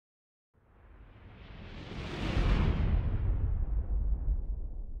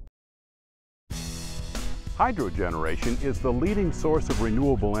Hydrogeneration is the leading source of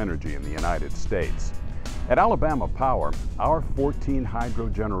renewable energy in the United States. At Alabama Power, our 14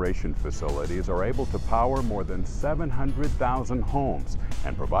 hydrogeneration facilities are able to power more than 700,000 homes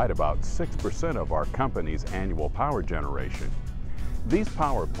and provide about 6% of our company's annual power generation. These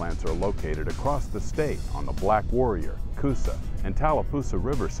power plants are located across the state on the Black Warrior, Coosa, and Tallapoosa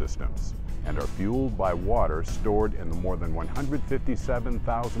River systems and are fueled by water stored in the more than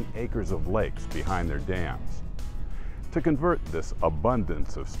 157,000 acres of lakes behind their dams. To convert this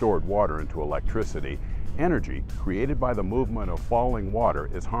abundance of stored water into electricity, energy created by the movement of falling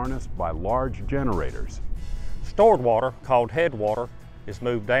water is harnessed by large generators. Stored water, called headwater, is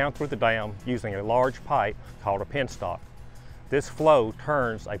moved down through the dam using a large pipe called a penstock. This flow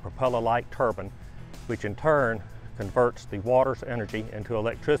turns a propeller-like turbine, which in turn converts the water's energy into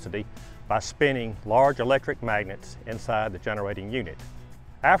electricity by spinning large electric magnets inside the generating unit.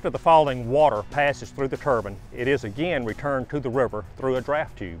 After the falling water passes through the turbine, it is again returned to the river through a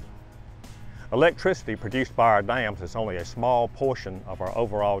draft tube. Electricity produced by our dams is only a small portion of our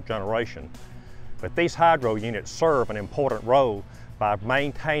overall generation, but these hydro units serve an important role by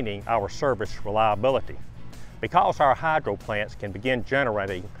maintaining our service reliability. Because our hydro plants can begin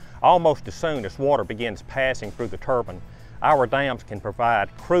generating almost as soon as water begins passing through the turbine, our dams can provide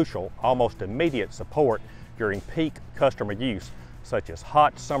crucial, almost immediate support during peak customer use, such as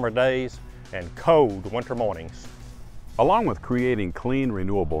hot summer days and cold winter mornings. Along with creating clean,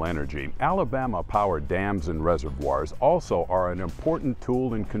 renewable energy, Alabama Power dams and reservoirs also are an important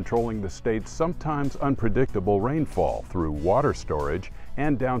tool in controlling the state's sometimes unpredictable rainfall through water storage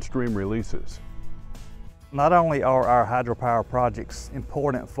and downstream releases. Not only are our hydropower projects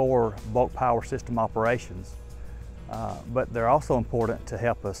important for bulk power system operations, but they're also important to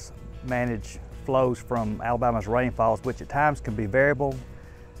help us manage flows from Alabama's rainfalls, which at times can be variable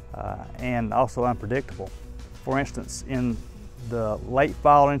and also unpredictable. For instance, in the late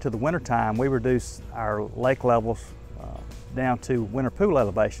fall into the winter time, we reduce our lake levels down to winter pool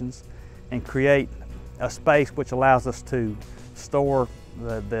elevations and create a space which allows us to store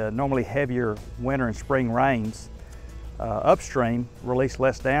the normally heavier winter and spring rains upstream, release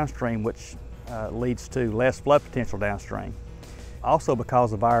less downstream, which leads to less flood potential downstream. Also,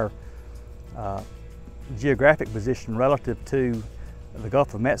 because of our geographic position relative to the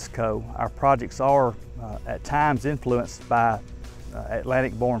Gulf of Mexico, our projects are at times influenced by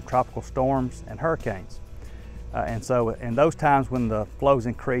Atlantic-borne tropical storms and hurricanes. And so in those times when the flows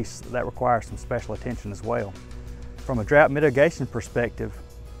increase, that requires some special attention as well. From a drought mitigation perspective,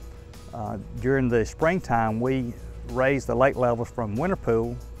 during the springtime, we raise the lake levels from winter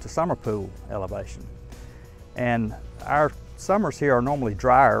pool to summer pool elevation. And our summers here are normally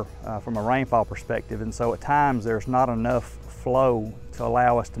drier from a rainfall perspective, and so at times there's not enough flow to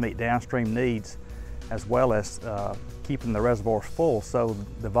allow us to meet downstream needs as well as keeping the reservoirs full. So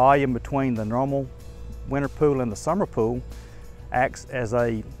the volume between the normal winter pool and the summer pool acts as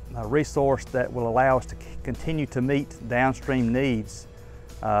a resource that will allow us to continue to meet downstream needs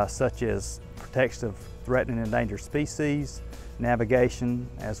such as protection of threatened and endangered species, navigation,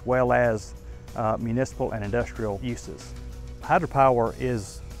 as well as municipal and industrial uses. Hydropower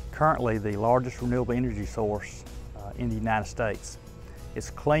is currently the largest renewable energy source in the United States. It's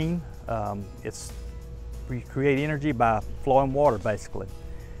clean, we create energy by flowing water basically.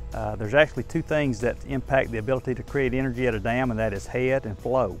 There's actually two things that impact the ability to create energy at a dam, and that is head and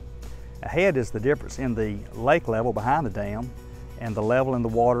flow. A head is the difference in the lake level behind the dam and the level in the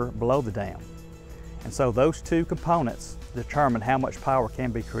water below the dam. And so those two components determine how much power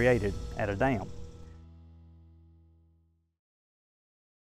can be created at a dam.